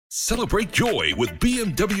Celebrate joy with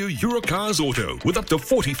BMW Eurocars Auto with up to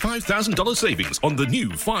 $45,000 savings on the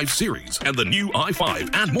new 5 Series and the new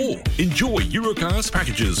i5 and more. Enjoy Eurocars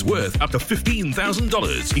packages worth up to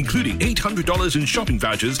 $15,000, including $800 in shopping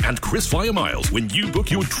vouchers and KrisFlyer miles when you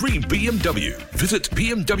book your dream BMW. Visit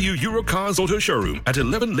BMW Eurocars Auto Showroom at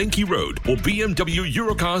 11 Linky Road or BMW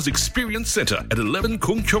Eurocars Experience Centre at 11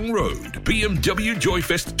 Kung Chong Road. BMW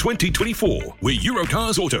Joyfest 2024, where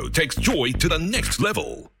Eurocars Auto takes joy to the next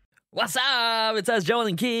level. What's up? It's us, Joel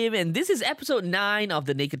and Kim, and this is episode 9 of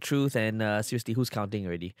The Naked Truth. And seriously, who's counting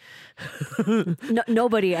already?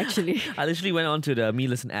 Nobody, actually. I literally went on to the Me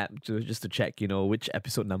Listen app just to check, which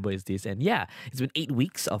episode number is this. And yeah, it's been 8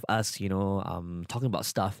 weeks of us, talking about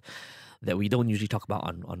stuff that we don't usually talk about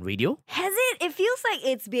on radio. Has it? It feels like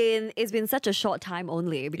it's been such a short time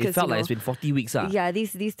only because it felt like it's been 40 weeks. Yeah,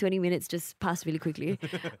 these 20 minutes just passed really quickly.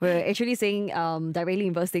 We're actually saying directly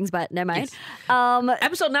inverse things, but never mind. Yes.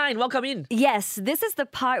 Episode 9, welcome in. Yes, this is the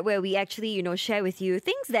part where we actually, share with you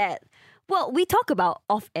things that, well, we talk about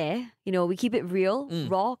off air. We keep it real,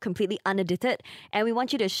 raw, completely unedited, and we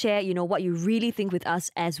want you to share, what you really think with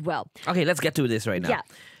us as well. Okay, let's get to this right now. Yeah.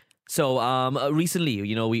 So recently,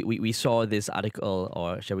 we saw this article,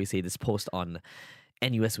 or shall we say this post on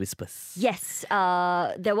NUS Whispers. Yes,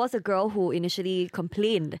 there was a girl who initially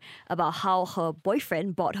complained about how her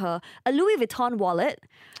boyfriend bought her a Louis Vuitton wallet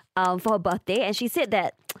for her birthday, and she said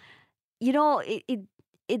that,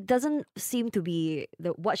 it doesn't seem to be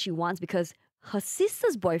what she wants because her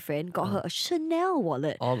sister's boyfriend got her a Chanel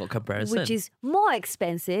wallet. All about comparison. Which is more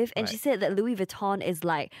expensive, and Right. she said that Louis Vuitton is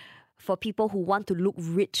like for people who want to look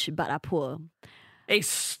rich but are poor. Hey,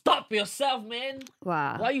 stop yourself, man.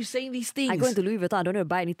 Wow. Why are you saying these things? I go into Louis Vuitton, I don't know to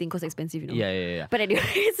buy anything because it's expensive, Yeah. But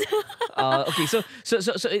anyways. Okay, so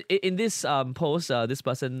in this post, this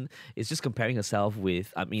person is just comparing herself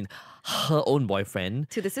with, her own boyfriend.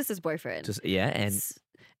 To the sister's boyfriend.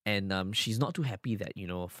 And she's not too happy that,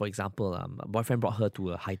 for example, a boyfriend brought her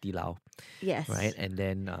to a Hai Di Lao. Yes. Right? And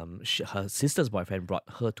then her sister's boyfriend brought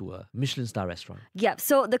her to a Michelin star restaurant. Yep.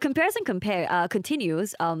 So the comparison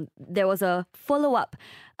continues. There was a follow-up.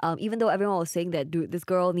 Even though everyone was saying that, dude, this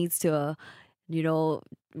girl needs to,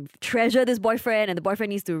 treasure this boyfriend, and the boyfriend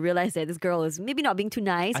needs to realize that this girl is maybe not being too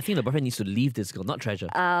nice. I think the boyfriend needs to leave this girl, not treasure.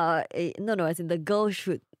 No, as in the girl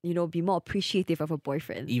should, be more appreciative of her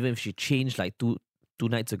boyfriend. Even if she changed like two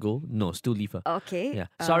nights ago, no, still leave her. Okay. Yeah.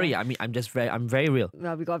 Sorry, I'm very real.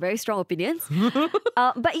 Well, we got very strong opinions.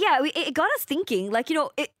 But yeah, it got us thinking,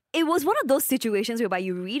 it was one of those situations whereby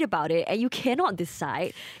you read about it and you cannot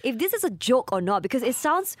decide if this is a joke or not because it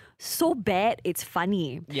sounds so bad, it's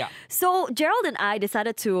funny. Yeah. So Gerald and I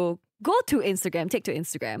decided to take to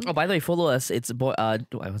Instagram. Oh, by the way, follow us. It's I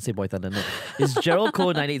won't say Boy Thunder, no. It's Gerald Co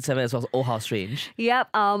 987 as well as Oh How Strange. Yep,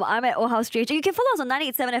 I'm at Oh How Strange. You can follow us on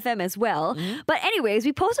 987 FM as well. But anyways,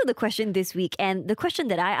 we posted the question this week, and the question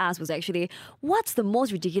that I asked was actually, what's the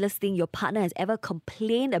most ridiculous thing your partner has ever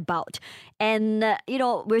complained about? And,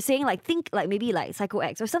 we're saying maybe Psycho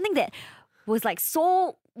X or something that was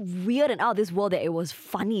so weird and out of this world that it was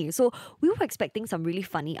funny. So we were expecting some really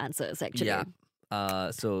funny answers actually. Yeah.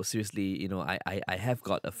 So seriously, I have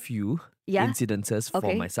got a few Yeah? incidences for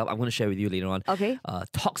Okay. myself. I'm going to share with you later on. Okay.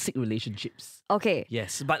 Toxic relationships. Okay.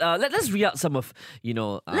 Yes, but let's read out some of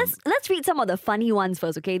Let's read some of the funny ones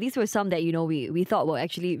first, okay? These were some that, we thought were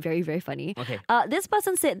actually very, very funny. Okay. This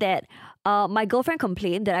person said that my girlfriend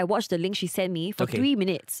complained that I watched the link she sent me for Okay. 3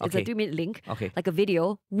 minutes. It's Okay. a 3-minute link, Okay. like a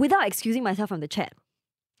video, without excusing myself from the chat.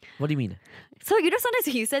 What do you mean? So, sometimes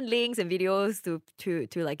you send links and videos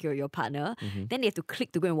to like your partner, then they have to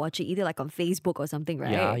click to go and watch it, either like on Facebook or something,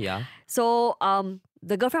 right? Yeah. So,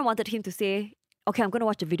 the girlfriend wanted him to say, okay, I'm going to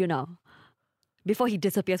watch the video now, before he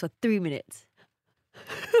disappears for 3 minutes.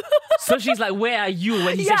 So she's like, where are you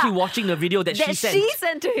when he's Yeah. actually watching the video that she sent? She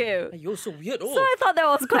sent to him. You're so weird. So I thought that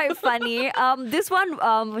was quite funny. This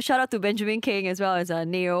one, shout out to Benjamin King as well as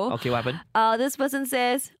Neo. Okay, what happened? This person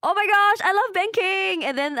says, "Oh my gosh, I love Ben King,"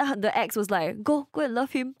 and then the ex was like, "Go and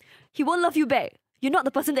love him. He won't love you back. You're not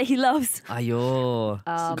the person that he loves." Ayo,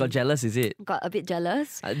 got jealous, is it? Got a bit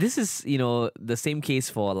jealous. This is, the same case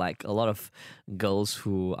for like a lot of girls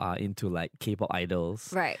who are into like K-pop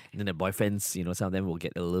idols. Right. And then their boyfriends, some of them will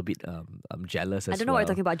get a little bit jealous as well. I don't know what you're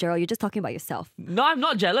talking about, Gerald. You're just talking about yourself. No, I'm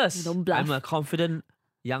not jealous. Don't bluff. I'm a confident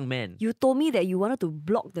young man. You told me that you wanted to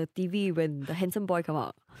block the TV when the handsome boy come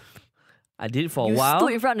out. I did it for You a while.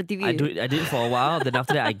 stood in front of the TV. I did it for a while. Then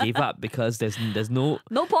after that, I gave up because there's no.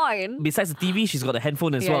 No point. Besides the TV, she's got a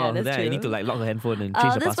handphone as Yeah, well. that's Then I true. need to like lock her handphone and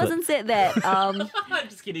change the This password. person said that I'm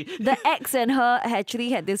just kidding. the ex and her actually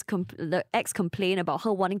had this. The ex complained about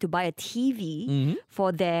her wanting to buy a TV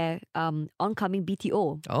for their oncoming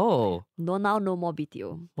BTO. Oh, No, now no more BTO.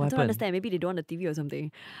 What I don't happened? understand. Maybe they don't want the TV or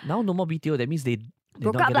something. now no more BTO. That means they're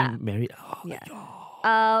Broke not up lah. getting married. Oh,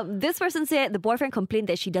 Yeah. This person said the boyfriend complained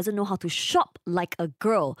that she doesn't know how to shop like a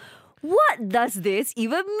girl. What does this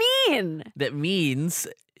even mean? That means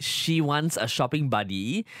she wants a shopping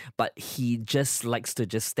buddy, but he just likes to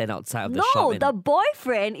just stand outside of the shop. No, and- the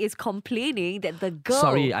boyfriend is complaining that the girl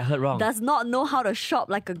Sorry, I heard wrong. does not know how to shop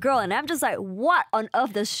like a girl. And I'm just like, what on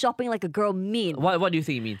earth does shopping like a girl mean? What do you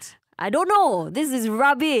think it means? I don't know. This is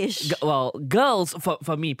rubbish. Well, girls,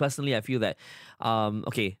 for me personally, I feel that,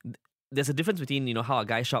 okay, there's a difference between, how a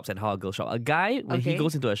guy shops and how a girl shops. A guy, when he Okay.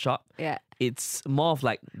 goes into a shop, Yeah. it's more of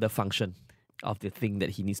like the function of the thing that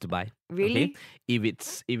he needs to buy. Really? Okay?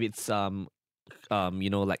 If it's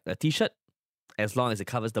like a t-shirt, as long as it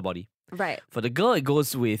covers the body. Right. For the girl, it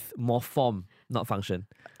goes with more form, not function.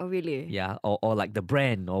 Oh, really? Yeah, or like the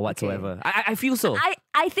brand or whatsoever. I feel so.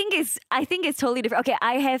 I think it's totally different. Okay,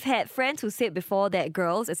 I have had friends who said before that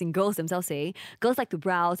girls, as in girls themselves say, girls like to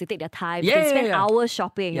browse, they take their time, Yeah, they spend yeah. hours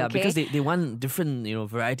shopping. Yeah, okay? because they want different,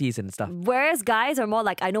 varieties and stuff. Whereas guys are more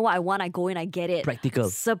like, I know what I want, I go in, I get it. Practical.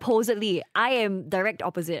 Supposedly. I am direct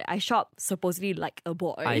opposite. I shop supposedly like a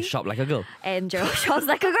boy. I shop like a girl. And Gerald shops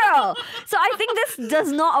like a girl. So I think this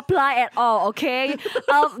does not apply at all, okay?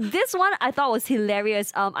 This one I thought was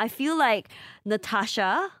hilarious. I feel like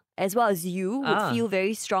Natasha, as well as you, would feel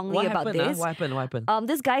very strongly What about happened? this. What happened?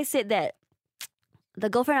 This guy said that the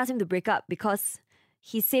girlfriend asked him to break up because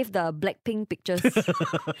he saved the Blackpink pictures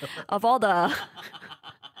of all the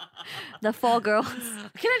 4 girls.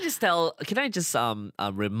 Can I just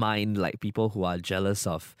remind like people who are jealous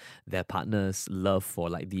of their partner's love for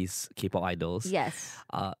like these K-pop idols? Yes.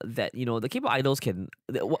 That the K-pop idols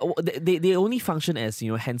they only function as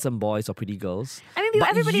handsome boys or pretty girls. I mean, But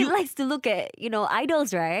everybody likes to look at,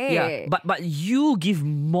 idols, right? Yeah, but you give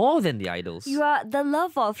more than the idols. You are the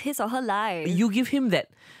love of his or her life. You give him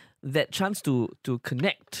that chance to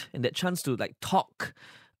connect and that chance to like talk.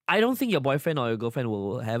 I don't think your boyfriend or your girlfriend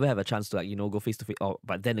will ever have a chance to like go face to face.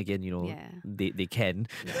 But then again, they can.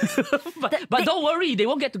 but don't worry, they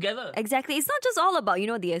won't get together. Exactly. It's not just all about,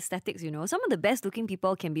 the aesthetics, Some of the best looking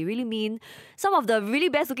people can be really mean. Some of the really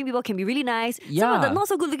best looking people can be really nice. Some of the Yeah. not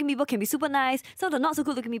so good looking people can be super nice. Some of the not so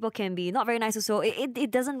good looking people can be not very nice also.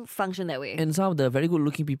 It doesn't function that way. And some of the very good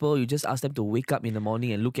looking people, you just ask them to wake up in the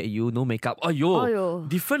morning and look at you, no makeup. Aiyo.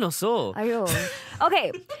 Different also. Aiyo.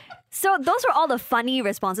 Okay. So those were all the funny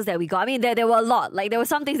responses that we got. I mean, there were a lot. Like there were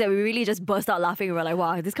some things that we really just burst out laughing. We were like,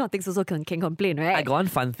 wow, this kind of things also can complain, right? I got one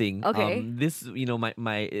fun thing. Okay. This,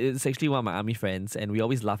 my it's actually one of my army friends, and we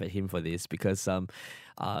always laugh at him for this because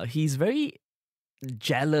he's very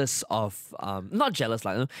jealous of not jealous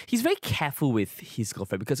like he's very careful with his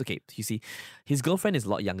girlfriend because you see, his girlfriend is a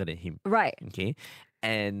lot younger than him. Right. Okay,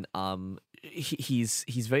 and he's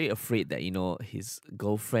very afraid that his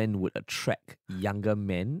girlfriend would attract younger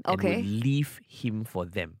men and Okay. would leave him for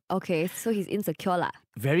them. Okay, so he's insecure lah.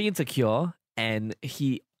 Very insecure, and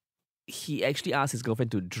he actually asked his girlfriend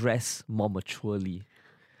to dress more maturely.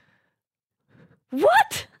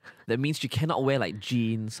 What? That means she cannot wear like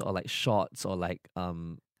jeans or like shorts or like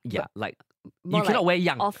like you More cannot like wear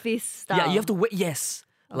young. Office style. Yeah, you have to wear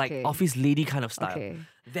like Okay. office lady kind of style. Okay.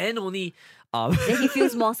 Then only Then he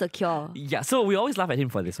feels more secure. yeah. So we always laugh at him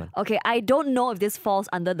for this one. Okay, I don't know if this falls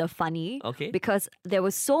under the funny. Okay. Because there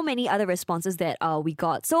were so many other responses that we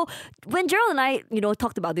got. So when Gerald and I,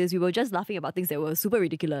 talked about this, we were just laughing about things that were super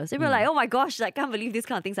ridiculous. And we were like, oh my gosh, I can't believe these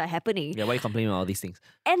kind of things are happening. Yeah, why are you complaining about all these things?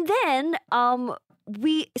 And then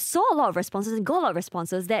we saw a lot of responses and got a lot of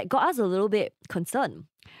responses that got us a little bit concerned.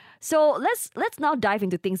 So let's now dive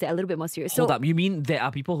into things that are a little bit more serious. Hold So up, you mean there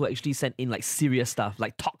are people who actually send in like serious stuff,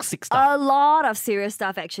 like toxic stuff? a lot of serious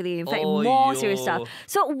stuff, actually. In fact, Oh, more yo. serious stuff.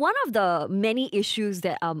 So one of the many issues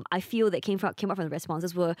that I feel that came up from the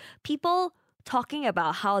responses were people talking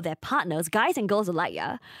about how their partners, guys and girls alike,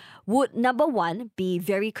 would number one be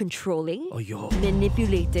very controlling, Oh, yo.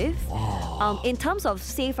 manipulative. In terms of,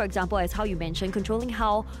 say, for example, as how you mentioned, controlling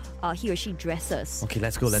how he or she dresses. Okay,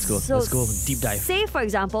 let's go. So Let's go deep dive. Say, for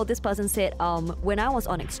example, this person said, when I was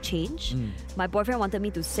on exchange, my boyfriend wanted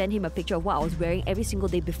me to send him a picture of what I was wearing every single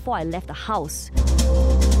day before I left the house.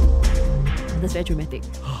 That's very dramatic.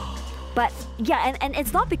 But yeah, and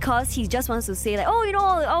it's not because he just wants to say like,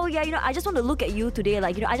 I just want to look at you today.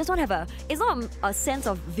 Like, I just want to have it's not a sense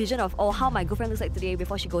of vision of, how my girlfriend looks like today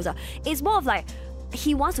before she goes out. It's more of like,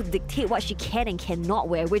 he wants to dictate what she can and cannot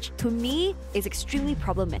wear, which to me is extremely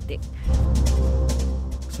problematic.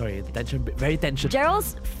 Sorry, very tension.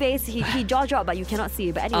 Gerald's face, he jaw dropped, but you cannot see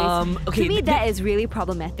it. But anyways, to me that is really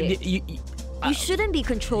problematic. You shouldn't be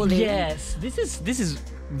controlling. Yes, this is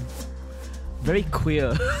very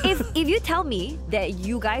queer. if you tell me that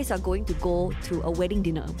you guys are going to go to a wedding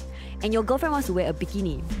dinner and your girlfriend wants to wear a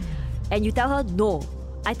bikini and you tell her no,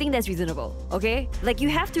 I think that's reasonable, okay? Like, you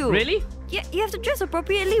have to... Really? Yeah, you have to dress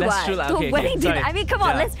appropriately. That's true, to okay, a wedding dinner. sorry. I mean, come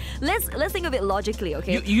on, Yeah. let's think of it logically,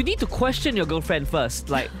 okay? You need to question your girlfriend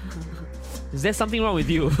first. Like, is there something wrong with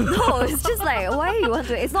you? No, it's just like, why you want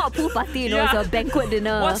to... It's not a pool party, Yeah. it's a banquet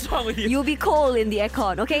dinner. What's wrong with you? You'll be cold in the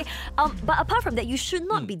aircon, okay? But apart from that, you should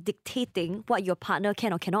not be dictating what your partner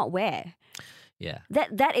can or cannot wear. Yeah.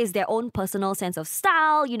 That is their own personal sense of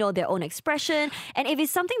style, their own expression. And if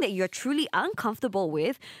it's something that you're truly uncomfortable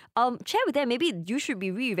with, share with them. Maybe you should be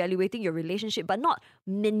reevaluating your relationship, but not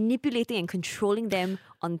manipulating and controlling them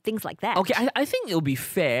on things like that. Okay, I think it'll be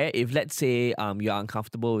fair if, let's say, you're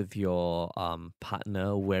uncomfortable with your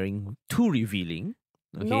partner wearing too revealing.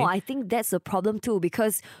 Okay? No, I think that's a problem too,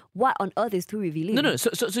 because what on earth is too revealing? No.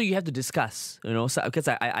 So you have to discuss, because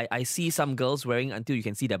I see some girls wearing until you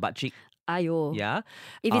can see their butt cheek. Ayo. Yeah.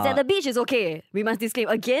 If it's at the beach, it's okay. We must disclaim.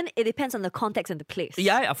 Again, it depends on the context and the place.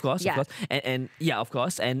 Yeah, of course, Yeah. of course, and yeah, of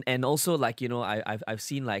course, and also like I've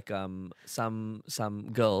seen like some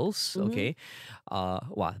girls. Okay,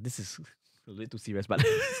 wow, this is a little too serious, but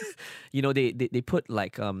they put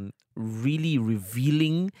like really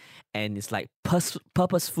revealing, and it's like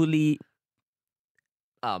purposefully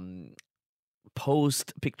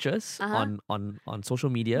post pictures on social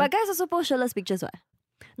media. But guys also post shirtless pictures, what?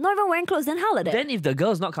 Not even wearing clothes, then how like that? Then if the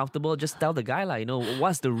girl's not comfortable, just tell the guy like,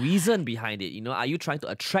 what's the reason behind it? Are you trying to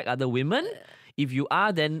attract other women? If you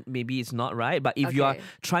are, then maybe it's not right. But if you are Okay.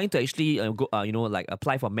 trying to actually like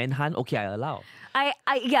apply for manhunt, okay, I allow.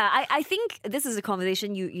 I think this is a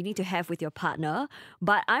conversation you need to have with your partner.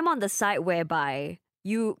 But I'm on the side whereby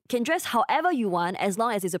you can dress however you want as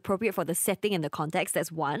long as it's appropriate for the setting and the context.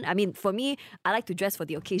 That's one. I mean, for me, I like to dress for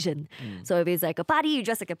the occasion. So if it's like a party, you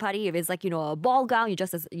dress like a party. If it's like, a ball gown,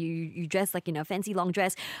 you dress like in a fancy long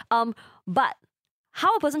dress. But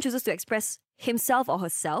how a person chooses to express himself or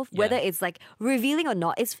herself, whether it's like revealing or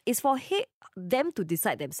not, is for them to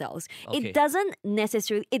decide themselves. Okay.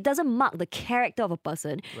 It doesn't mark the character of a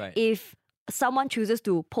person Right. if someone chooses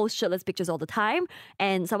to post shirtless pictures all the time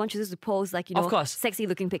and someone chooses to post like, Of course. sexy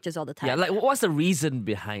looking pictures all the time. Yeah, like what's the reason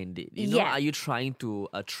behind it? Yeah. Are you trying to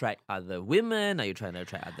attract other women? Are you trying to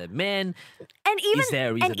attract other men? And Is there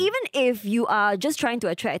a reason? even if you are just trying to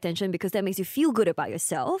attract attention because that makes you feel good about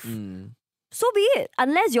yourself, so be it.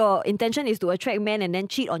 Unless your intention is to attract men and then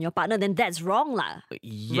cheat on your partner, then that's wrong lah.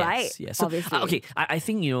 Yes, Right? yes. So, Obviously. okay, I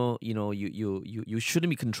think you shouldn't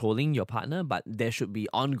be controlling your partner, but there should be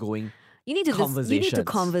ongoing. You need to Conversations.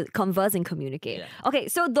 converse and communicate. Yeah. Okay,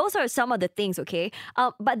 so those are some of the things, okay?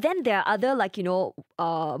 But then there are other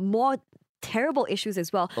more terrible issues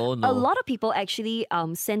as well. Oh, no. A lot of people actually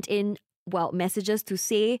sent in messages to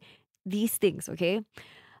say these things, okay?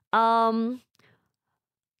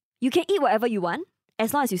 You can eat whatever you want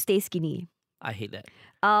as long as you stay skinny. I hate that.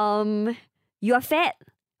 You are fat,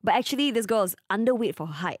 but actually this girl is underweight for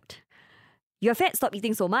her height. You're fat, stop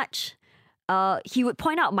eating so much. He would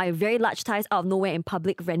point out my very large thighs out of nowhere in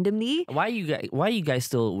public randomly. Why are you guys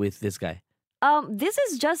still with this guy? This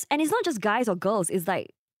is just, and it's not just guys or girls. It's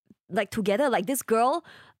like together. Like this girl,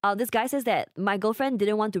 this guy says that my girlfriend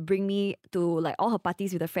didn't want to bring me to like all her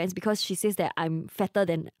parties with her friends because she says that I'm fatter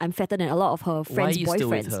than a lot of her friends' Why are you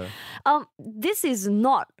boyfriends. still with her? This is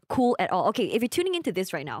not cool at all. Okay, if you're tuning into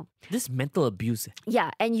this right now, This mental abuse.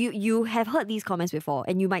 yeah, and you have heard these comments before,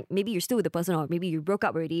 and maybe you're still with the person, or maybe you broke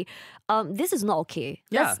up already. This is not okay.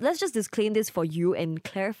 Yeah. Let's just disclaim this for you and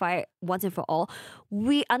clarify it once and for all.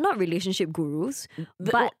 We are not relationship gurus,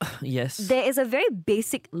 but Yes. there is a very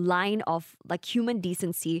basic line of like human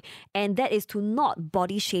decency, and that is to not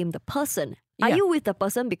body shame the person. Are Yeah. you with the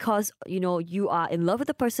person because you are in love with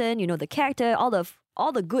the person, the character,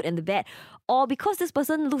 all the good and the bad, or because this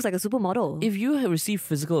person looks like a supermodel? If you have received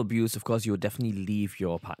physical abuse, of course, you will definitely leave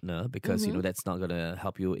your partner because that's not gonna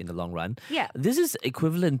help you in the long run. Yeah. This is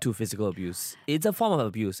equivalent to physical abuse. It's a form of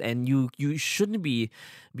abuse, and you shouldn't be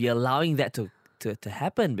allowing that to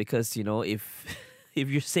happen because if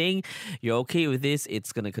you're saying you're okay with this,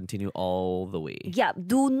 it's gonna continue all the way. Yeah,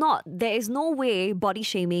 do not. There is no way body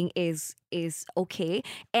shaming is okay,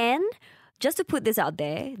 and just to put this out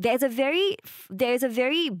there, there's a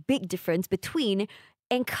very big difference between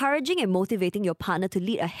encouraging and motivating your partner to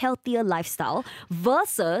lead a healthier lifestyle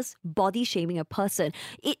versus body shaming a person.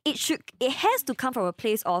 It has to come from a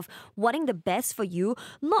place of wanting the best for you,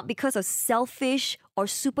 not because of selfish or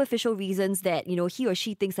superficial reasons that, he or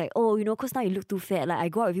she thinks like, oh, because now you look too fat, like I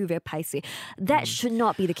go out with you very pricey. That should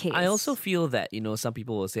not be the case. I also feel that, some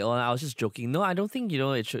people will say, oh, I was just joking. No, I don't think,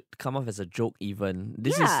 it should come off as a joke even.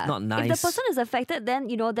 This is not nice. If the person is affected, then,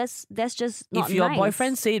 that's just not nice. If your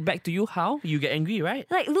boyfriend say it back to you, how? You get angry, right?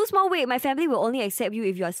 Like, lose more weight, my family will only accept you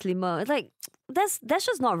if you are slimmer. It's like, that's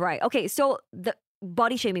just not right. Okay, so the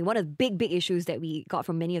body shaming, one of the big issues that we got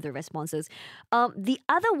from many of the responses. The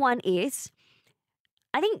other one is,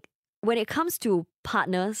 I think when it comes to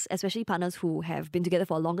partners, especially partners who have been together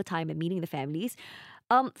for a longer time and meeting the families,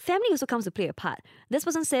 family also comes to play a part. This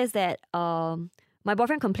person says that my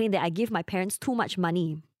boyfriend complained that I give my parents too much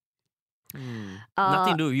money.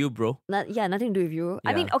 Nothing to do with you, bro. Nothing to do with you.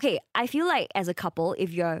 I Yeah. mean, okay, I feel like as a couple,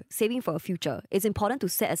 if you're saving for a future, it's important to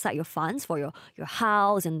set aside your funds for your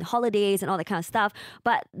house and holidays and all that kind of stuff.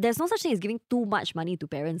 But there's no such thing as giving too much money to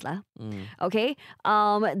parents, lah. Okay?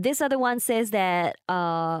 This other one says that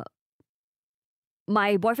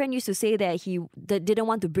my boyfriend used to say that he didn't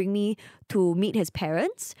want to bring me to meet his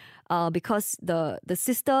parents because the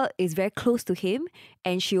sister is very close to him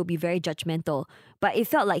and she will be very judgmental. But it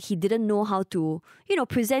felt like he didn't know how to,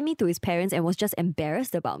 present me to his parents and was just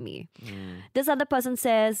embarrassed about me. This other person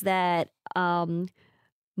says that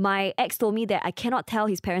my ex told me that I cannot tell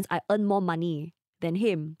his parents I earn more money than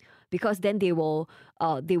him because then they will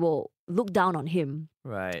look down on him.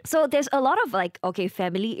 Right. So there's a lot of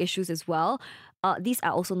family issues as well. These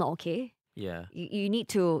are also not okay. Yeah. You need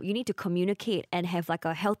to communicate and have like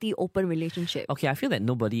a healthy, open relationship. Okay, I feel that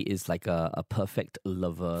nobody is like a perfect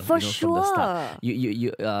lover. For From the start.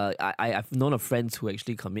 sure. I've known of friends who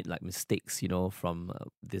actually commit like mistakes, from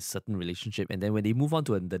this certain relationship, and then when they move on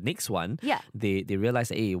to the next one, they realize,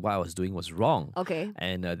 hey, what I was doing was wrong. Okay.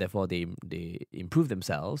 And therefore they improve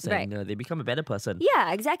themselves and they become a better person.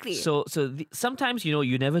 Yeah, exactly. So sometimes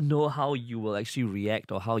you never know how you will actually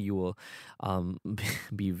react or how you will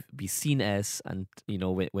be seen as, and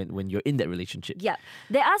when you're in that relationship. Yeah,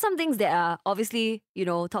 there are some things that are obviously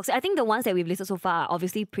toxic. I think the ones that we've listed so far are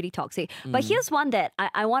obviously pretty toxic. But here's one that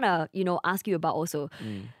I want to ask you about also.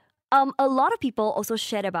 A lot of people also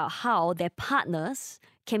shared about how their partners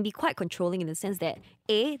can be quite controlling in the sense that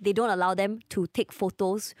they don't allow them to take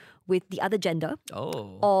photos with the other gender.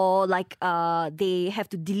 Oh. Or like they have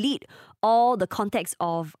to delete all the contacts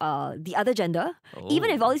of the other gender,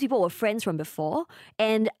 even if all these people were friends from before.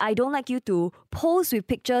 And I don't like you to post with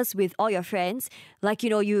pictures with all your friends. Like,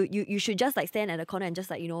 you should just like stand at the corner and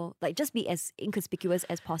just like, just be as inconspicuous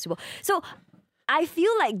as possible. So I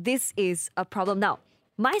feel like this is a problem. Now,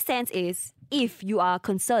 my stance is, if you are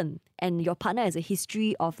concerned and your partner has a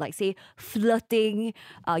history of like, say, flirting,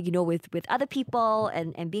 with other people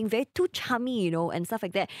and being very too chummy, and stuff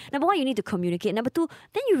like that. Number one, you need to communicate. Number two,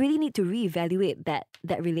 then you really need to reevaluate that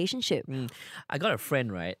relationship. I got a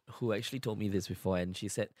friend, right, who actually told me this before, and she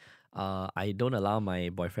said, I don't allow my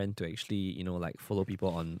boyfriend to actually, like follow people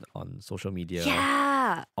on social media.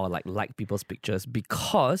 Yeah. Or like people's pictures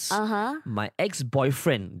because my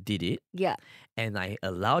ex-boyfriend did it. Yeah. And I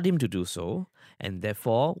allowed him to do so. And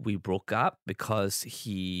therefore, we broke up because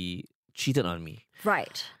he cheated on me.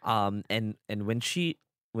 Right. And when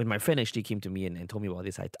my friend actually came to me and told me about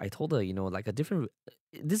this, I told her,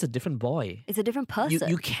 this is a different boy. It's a different person.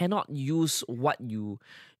 You cannot use what you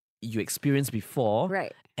experienced before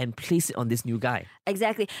and place it on this new guy.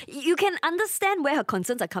 Exactly. You can understand where her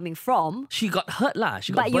concerns are coming from. She got hurt lah.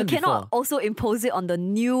 She got But you burned cannot before. also impose it on the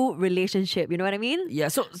new relationship. You know what I mean? Yeah,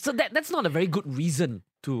 so that's not a very good reason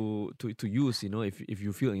to use, if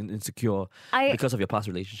you feel insecure because of your past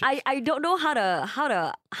relationship. I don't know how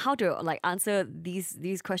to like answer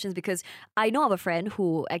these questions, because I know of a friend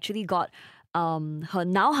who actually got her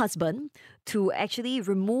now husband to actually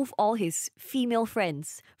remove all his female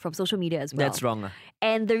friends from social media as well. That's wrong.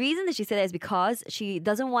 And the reason that she said that is because she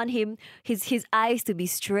doesn't want his eyes to be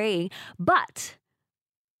straying. But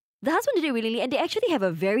the husband did it willingly, and they actually have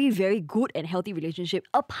a very, very good and healthy relationship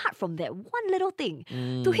apart from that one little thing.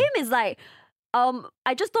 To him, it's like,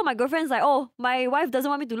 I just told my girlfriends like, oh, my wife doesn't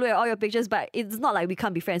want me to look at all your pictures, but it's not like we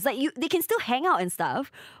can't be friends. Like, they can still hang out and stuff,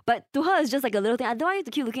 but to her it's just like a little thing. I don't want you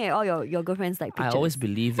to keep looking at all your girlfriends like pictures. I always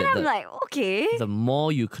believe that and I'm like, okay. the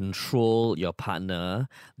more you control your partner,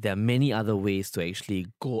 there are many other ways to actually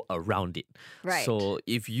go around it. Right. So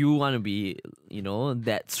if you want to be,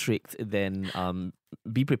 that strict, then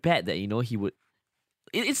be prepared that, he would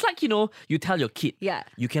It's like, you tell your kid, Yeah.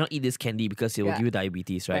 you cannot eat this candy because it will Yeah. give you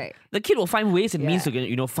diabetes, right? Right. The kid will find ways and means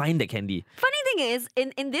Yeah. to, find that candy. Funny thing is,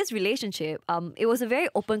 in this relationship, it was a very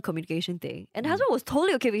open communication thing. And the husband was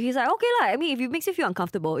totally okay with it. He's like, okay, I mean, if it makes you feel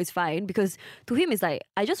uncomfortable, it's fine. Because to him, it's like,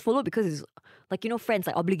 I just follow because it's like, friends,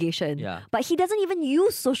 like obligation. Yeah. But he doesn't even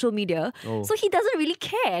use social media. Oh. So he doesn't really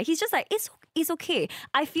care. He's just like, it's okay.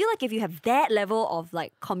 I feel like if you have that level of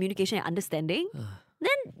like communication and understanding,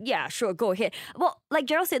 then yeah, sure, go ahead. Well, like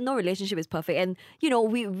Gerald said, no relationship is perfect. And,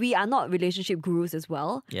 we are not relationship gurus as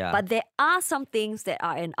well. Yeah. But there are some things that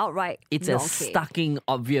are an outright It's not a okay. stacking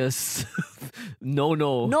obvious no.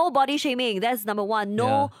 No body shaming, that's number one.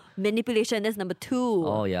 No manipulation, that's number two.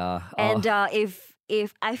 Oh, yeah. And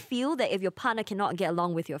if I feel that if your partner cannot get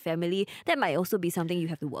along with your family, that might also be something you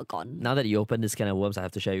have to work on. Now that you open this can of worms, I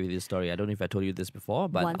have to share with you this story. I don't know if I told you this before,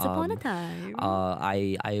 but Once upon a time.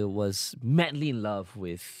 I was madly in love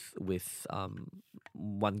with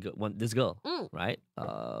this girl, right?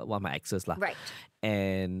 One of my exes lah. Right.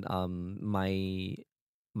 And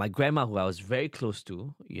my grandma, who I was very close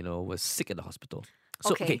to, was sick at the hospital.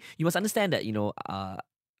 So Okay. you must understand that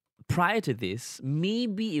prior to this,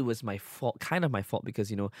 maybe it was my fault, kind of my fault,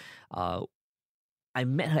 because I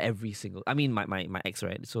met her my ex,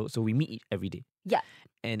 right? So we meet every day. Yeah.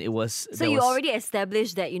 And it was So you already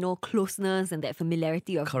established that, closeness and that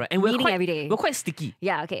familiarity of correct. And we're meeting quite, every day. we're quite sticky.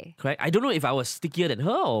 Yeah, okay. Correct. I don't know if I was stickier than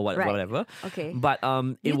her or Right. whatever. Okay. But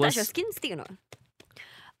it you was touch your skin stick or not?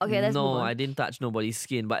 Okay, let's no, move on. I didn't touch nobody's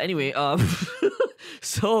skin. But anyway,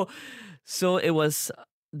 so it was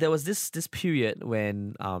there was this period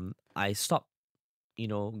when I stopped,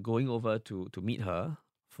 going over to meet her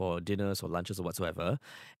for dinners or lunches or whatsoever,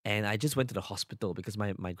 and I just went to the hospital because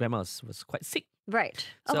my grandma was quite sick. Right.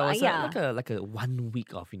 So I was yeah. like a 1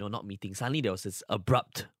 week of not meeting. Suddenly there was this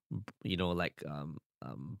abrupt,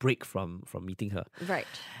 break from meeting her. Right.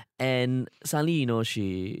 And suddenly,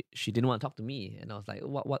 she didn't want to talk to me, and I was like,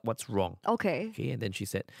 what's wrong? Okay. Okay, and then she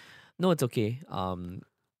said, no, it's okay.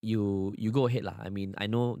 You go ahead lah. I mean, I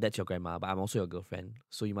know that's your grandma, but I'm also your girlfriend,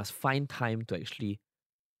 so you must find time to actually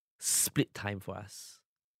split time for us.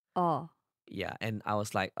 Oh. Yeah, and I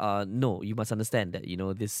was like, no, you must understand that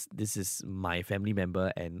this is my family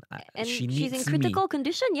member, and she needs she's in critical me.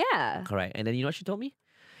 condition, yeah. Correct. And then you know what she told me?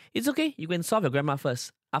 It's okay. You can solve your grandma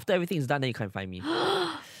first. After everything is done, then you can find me.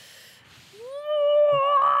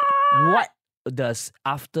 What does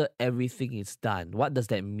after everything is done? What does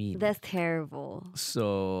that mean? That's terrible.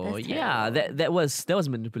 So That's yeah, terrible. that was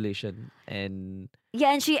manipulation, and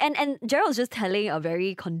Yeah, and and Gerald's just telling a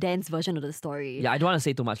very condensed version of the story. yeah, I don't want to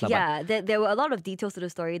say too much lah. Yeah, there were a lot of details to the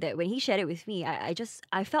story that when he shared it with me, I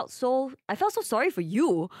felt so sorry for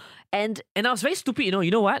you, and And I was very stupid.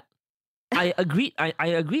 You know what? I agreed. I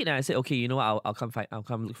agreed, and I said, okay, you know what? I'll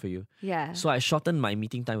come look for you. yeah, So I shortened my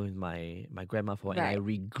meeting time with my grandma for, and I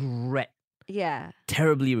Right.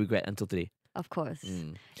 terribly regret until today. of course.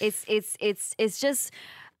 Mm. It's just.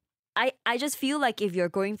 I just feel like if you're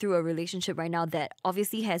going through a relationship right now that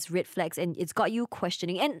obviously has red flags and it's got you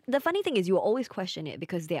questioning, and the funny thing is you will always question it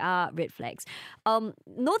because there are red flags.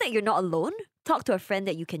 Know that you're not alone. Talk to a friend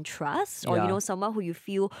that you can trust, or Yeah. someone who you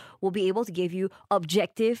feel will be able to give you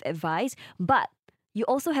objective advice. But you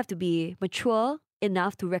also have to be mature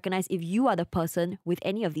enough to recognize if you are the person with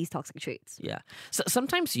any of these toxic traits. Yeah. So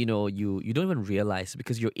sometimes you don't even realize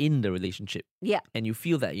because you're in the relationship Yeah. and you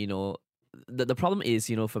feel that the problem is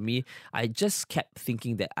for me, I just kept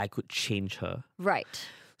thinking that I could change her. Right.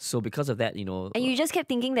 So because of that, And you just kept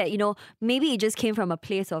thinking that, maybe it just came from a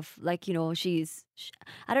place of like,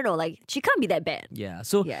 I don't know, like she can't be that bad. yeah.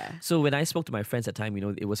 So Yeah. so when I spoke to my friends at the time,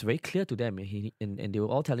 it was very clear to them, and they were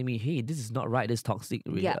all telling me, hey, this is not right. This is toxic.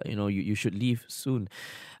 Yeah. You should leave soon.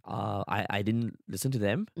 I didn't listen to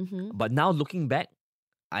them, Mm-hmm. but now looking back,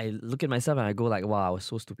 I look at myself and I go like, wow, I was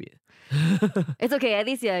so stupid. It's okay. At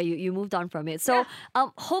least, you moved on from it. So,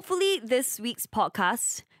 hopefully this week's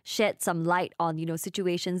podcast shed some light on,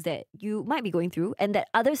 situations that you might be going through and that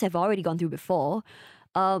others have already gone through before.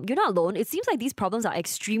 You're not alone. It seems like these problems are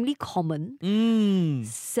extremely common.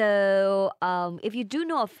 So, if you do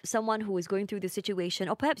know of someone who is going through this situation,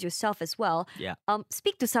 or perhaps yourself as well, Yeah.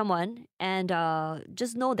 speak to someone and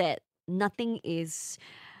just know that nothing is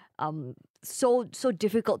so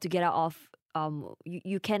difficult to get out of.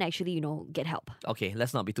 You can actually get help. Okay,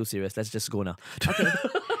 let's not be too serious. Let's just go now. Okay.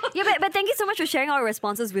 Yeah, but thank you so much for sharing our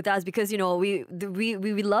responses with us because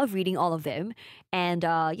we love reading all of them, and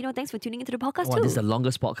thanks for tuning into the podcast Wow, too. this is the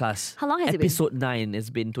longest podcast. How long has it been? Episode 9. It's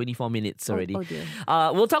been 24 minutes already. oh dear.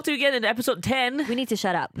 We'll talk to you again in episode 10 We need to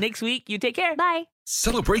shut up. next week. You take care. Bye.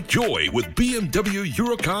 Celebrate joy with BMW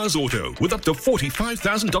Eurocars Auto with up to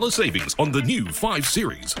 $45,000 savings on the new 5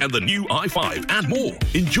 Series and the new i5 and more.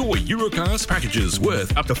 Enjoy Eurocars packages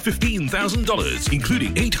worth up to $15,000,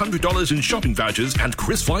 including $800 in shopping vouchers and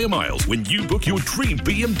KrisFlyer miles when you book your dream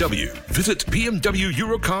BMW. Visit BMW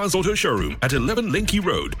Eurocars Auto Showroom at 11 Lenki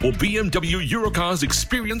Road or BMW Eurocars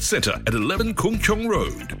Experience Centre at 11 Kung Chong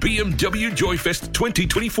Road. BMW Joyfest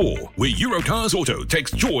 2024, where Eurocars Auto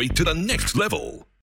takes joy to the next level.